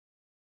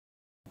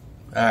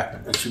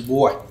Alright, it's your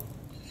boy.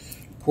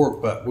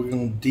 Pork butt. We're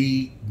going to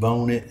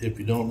debone it. If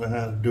you don't know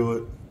how to do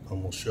it,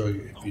 I'm going to show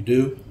you. If you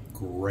do,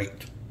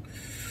 great.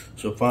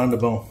 So find the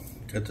bone.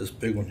 Got this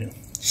big one here.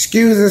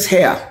 Excuse his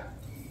hair.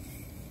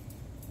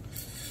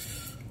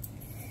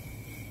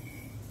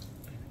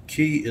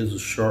 Key is a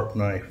sharp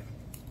knife.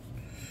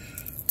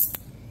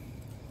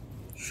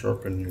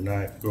 Sharpen your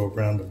knife. Go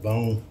around the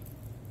bone.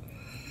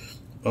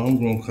 The bone's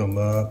going to come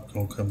up,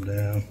 going to come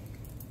down.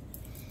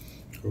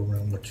 Go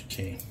around what you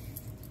can.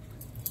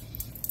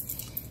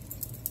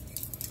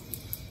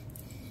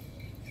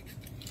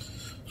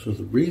 So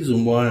the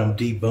reason why I'm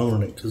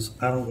deboning it, because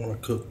I don't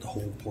want to cook the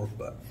whole pork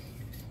butt.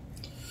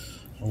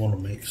 I want to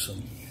make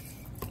some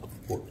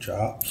pork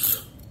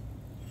chops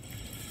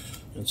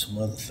and some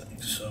other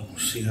things. So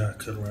see how I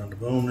cut around the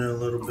bone there a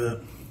little bit.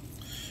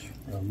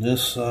 Around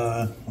this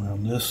side,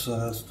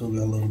 still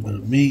got a little bit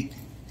of meat.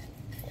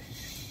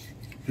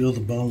 Feel the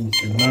bone with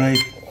your knife.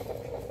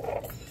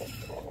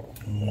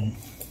 And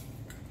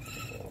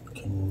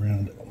come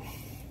around it.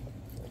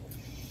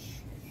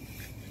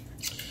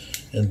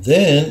 And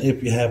then,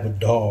 if you have a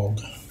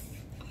dog,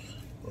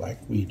 like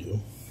we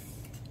do.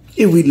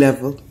 Yeah, we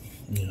level.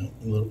 Yeah,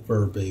 a little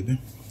fur baby.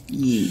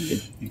 Yeah.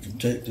 You can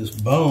take this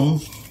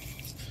bone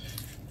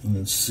and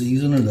then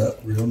season it up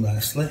real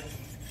nicely.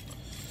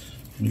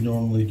 We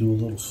normally do a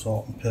little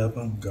salt and pepper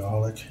and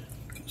garlic.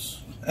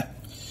 Because,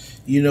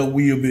 you know,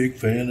 we're a big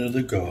fan of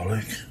the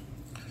garlic.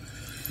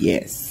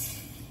 Yes.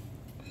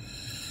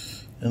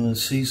 And then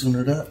season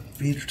it up,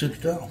 feed it to the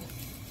dog.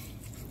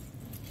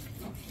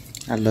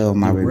 I love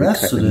my baby. The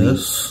rest of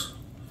this,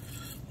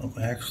 I'm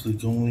actually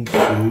going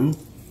to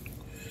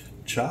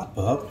chop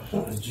up.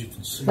 As you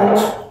can see, it's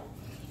a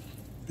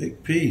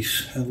big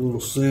piece. Had a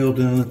little sale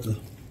down at the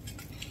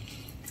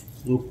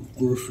local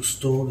grocery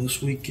store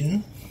this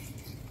weekend.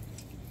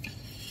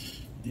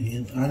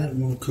 And I didn't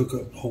want to cook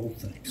up the whole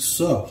thing.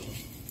 So,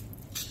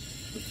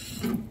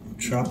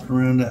 chop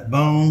around that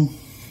bone.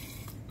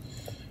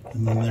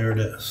 And then there it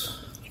is.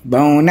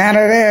 Bone out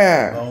of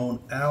there.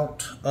 Bone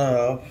out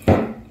of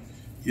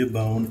your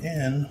bone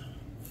in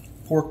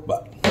pork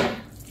butt.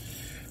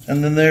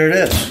 And then there it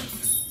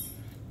is.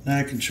 Now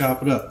I can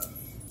chop it up.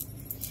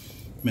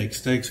 Make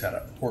steaks out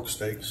of it. Pork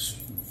steaks.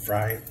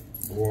 Fry it.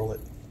 Broil it.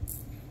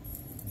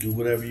 Do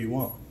whatever you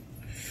want.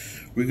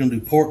 We're going to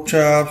do pork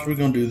chops. We're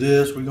going to do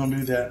this. We're going to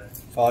do that.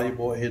 Follow your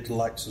boy. Hit the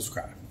like,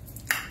 subscribe.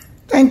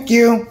 Thank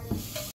you.